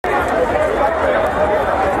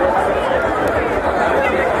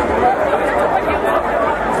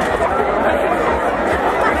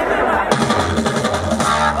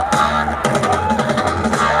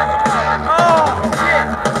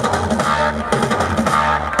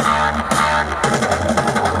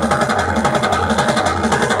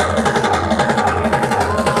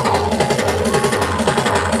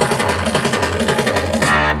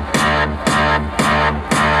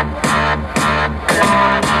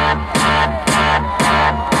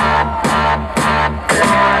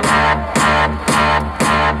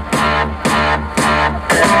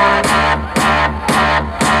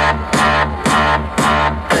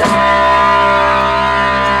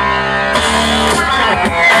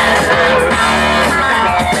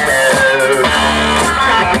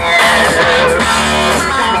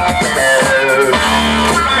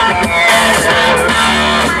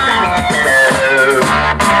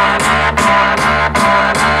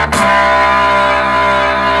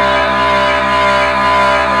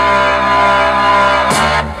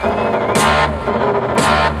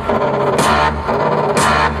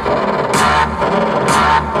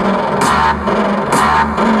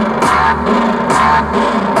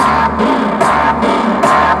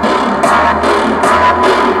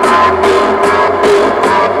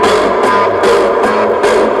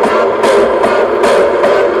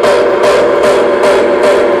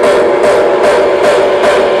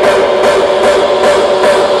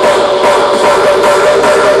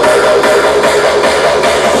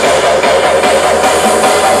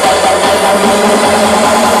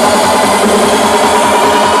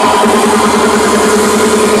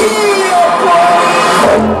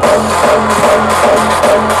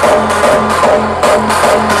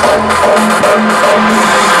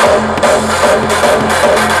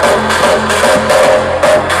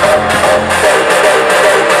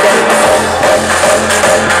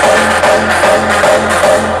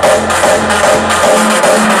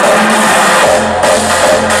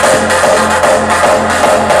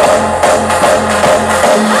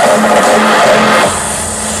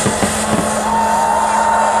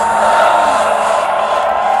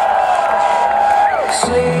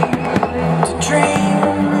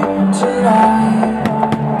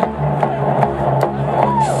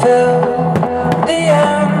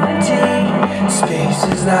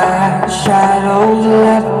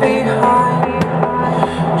left behind.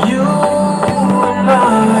 You and I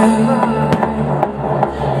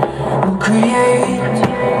will create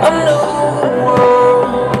a new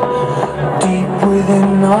world deep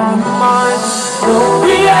within our minds. So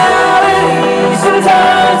reality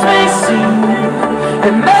sometimes may seem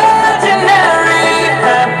imaginary.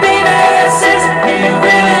 Happiness is here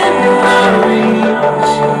within our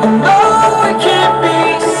reach. And though it can't be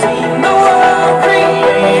seen, the world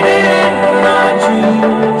created in our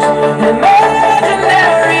dreams.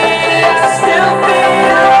 Imaginary, I still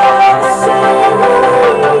feel the same.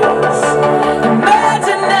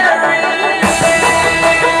 Imaginary.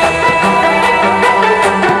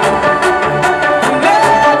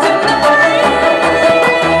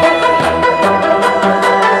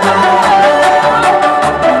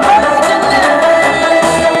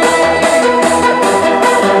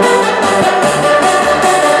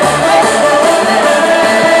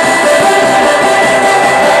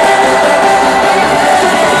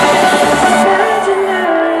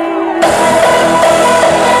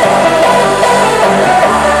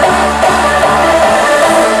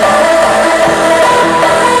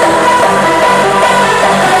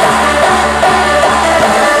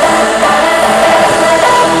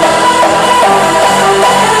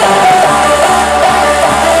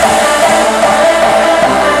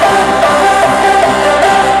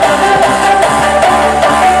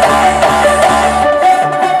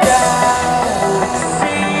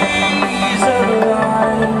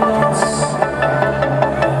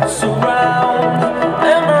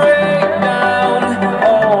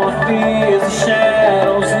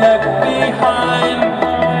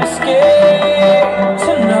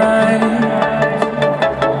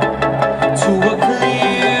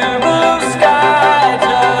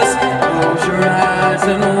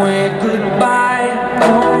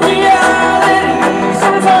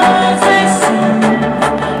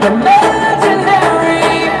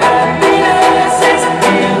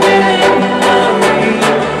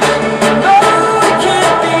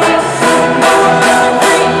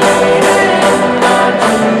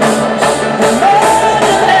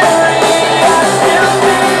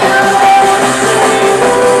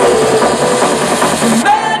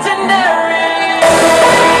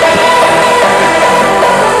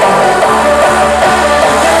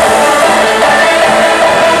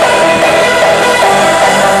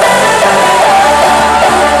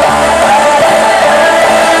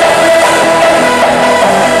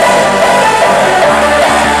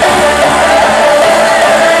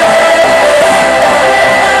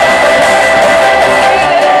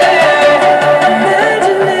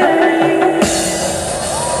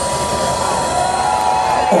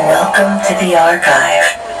 Welcome to the archive.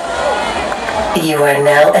 You are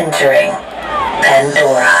now entering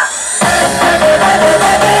Pandora.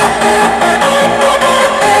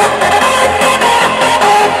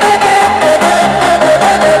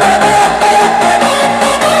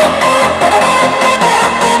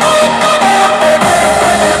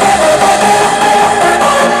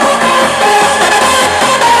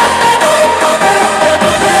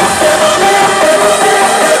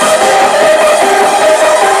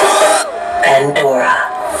 Pandora.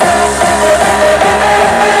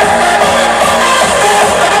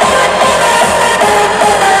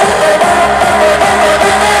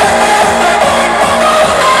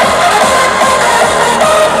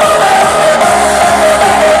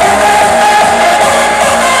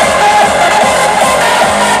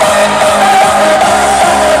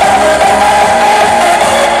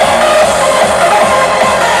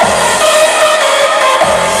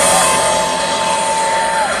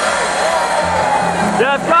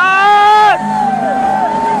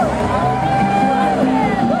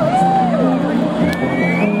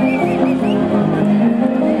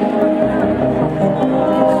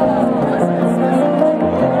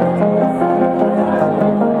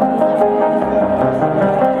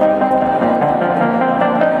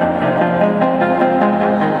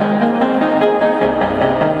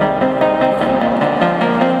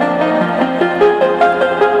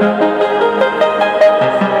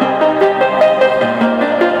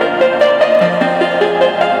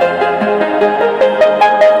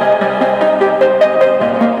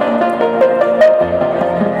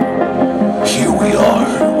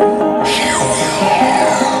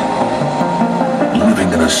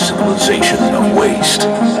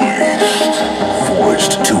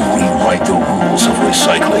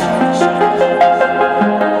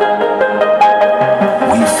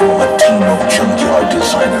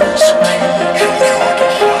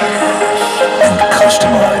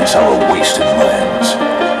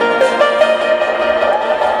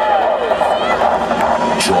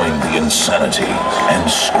 and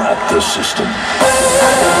scrap the system.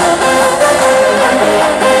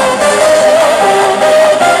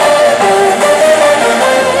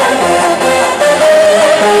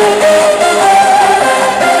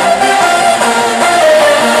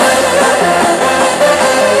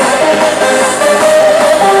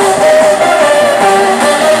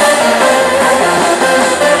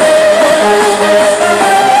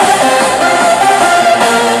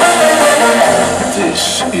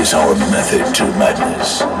 Is our method to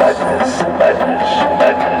madness. Madness, madness,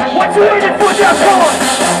 madness. What you waiting for, Defqon?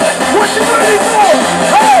 What you waiting for?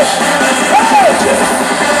 Hey! Hey!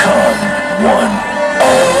 Defqon 1.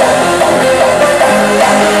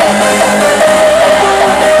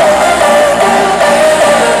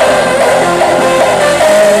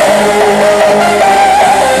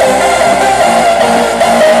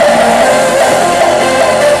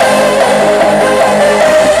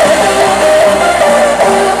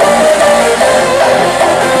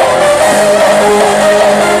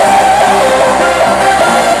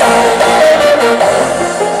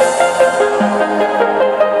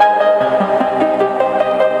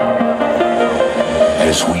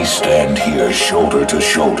 As we stand here shoulder to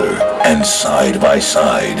shoulder and side by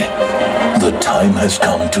side, the time has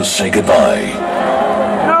come to say goodbye.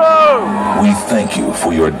 No! We thank you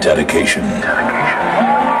for your dedication.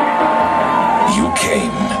 You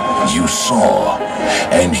came, you saw,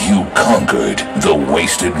 and you conquered the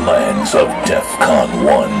wasted lands of Defqon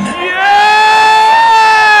 1. Yeah!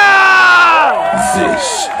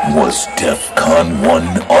 This was Defqon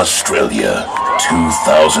 1 Australia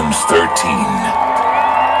 2013.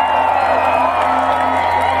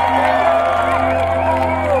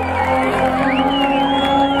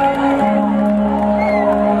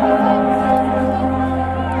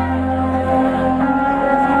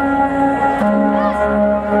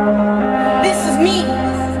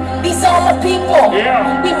 People,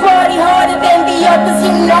 yeah. We party harder than the others,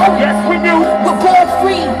 you know. Yes, we do. We're born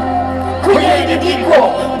free, created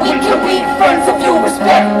equal. We can be friends if you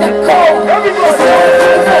respect the code. Everybody,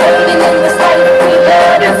 hating in this life we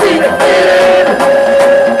love and see the feeling.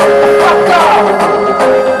 Fuck off.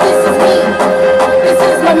 This is me. This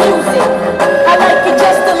is my music. I like it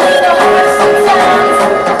just a little hard sometimes.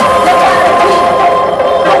 No matter we,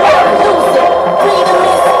 no matter lose it. Freedom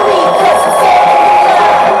is free 'cause it's all.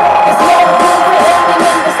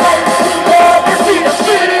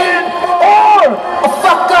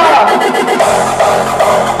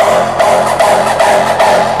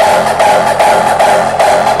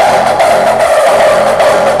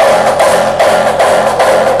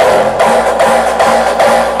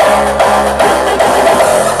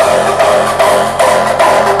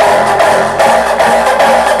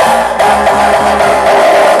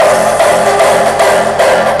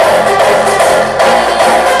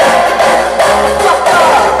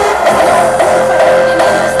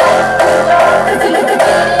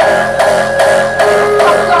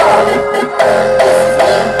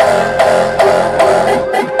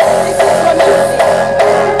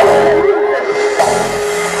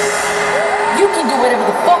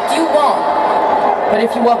 But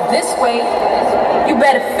if you walk this way, you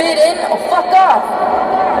better fit in or fuck off.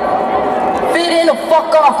 Fit in or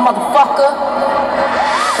fuck off, motherfucker.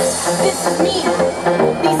 This is me.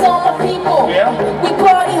 These are my people. Yeah. We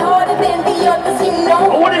party harder than the others, you know.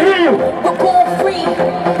 I want to hear you. We're born free,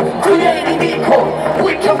 created equal.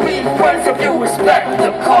 We can be friends if you respect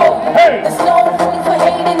the code. Hey. There's no room for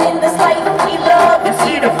hating in this life we love. You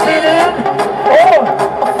see the fit in? Or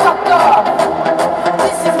fuck off.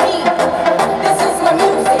 This is me. This is my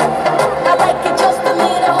music. I like it just a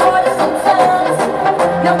little harder sometimes.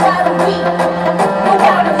 No matter we, no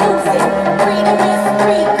matter lose it. Freedom is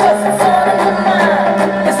free 'cause it's all in my mind.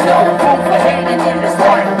 There's no room for hating in this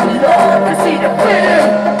life we love. You see the fit in?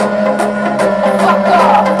 Fuck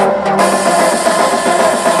off.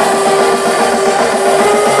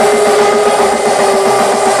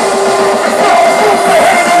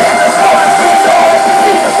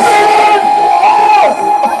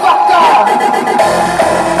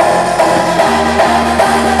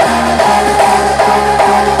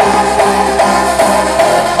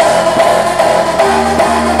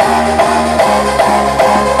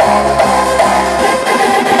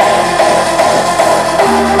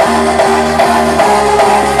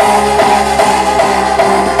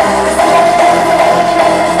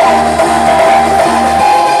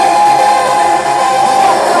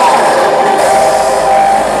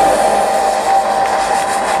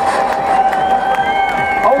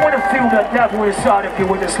 Devil inside of you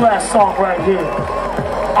with this last song right here.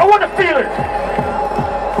 I want to feel it.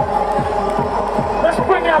 Let's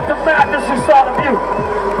bring out the madness inside of you.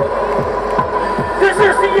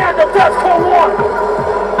 Defqon 1.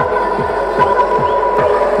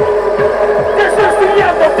 This is the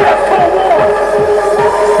end of Defqon 1.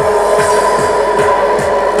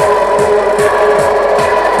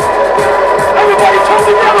 Everybody come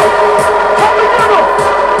together! Come together!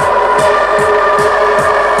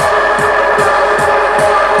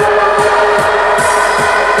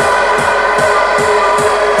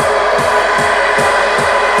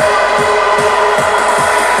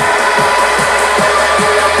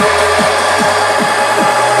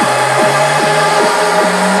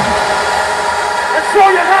 Throw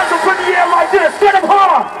your hands up in the air like this. Get them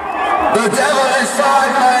hard. The devil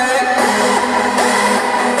inside me.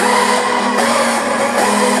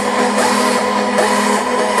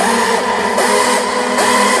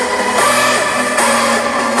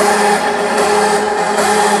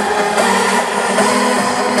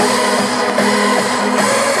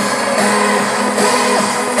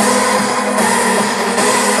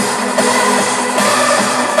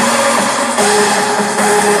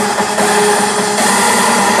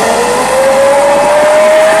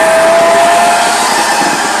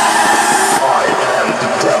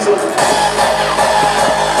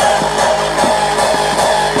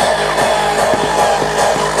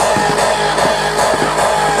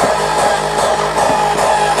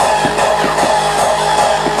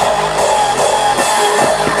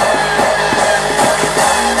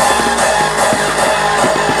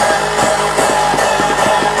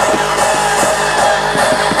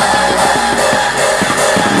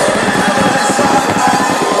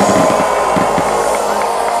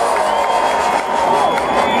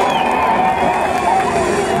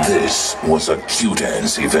 This was a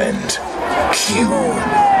Q-Dance event.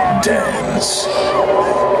 Q-Dance.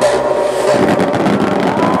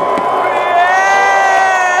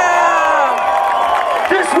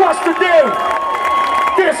 This was the day.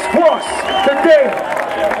 This was the day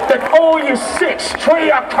that all you 6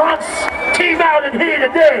 Treyarchons came out in here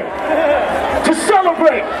today to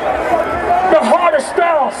celebrate the hardest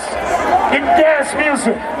styles in dance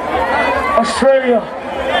music. Australia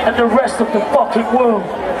and the rest of the fucking world.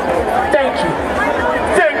 Thank you.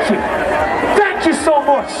 Thank you. Thank you so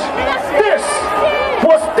much. This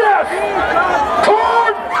was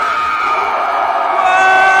Defqon.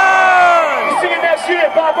 See you next year.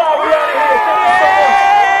 Bye bye. We out of here.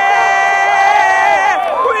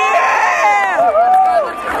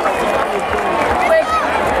 Thank you so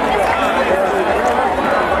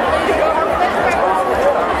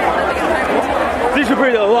much. These are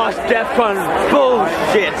pretty lost Defqon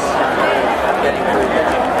bullshit.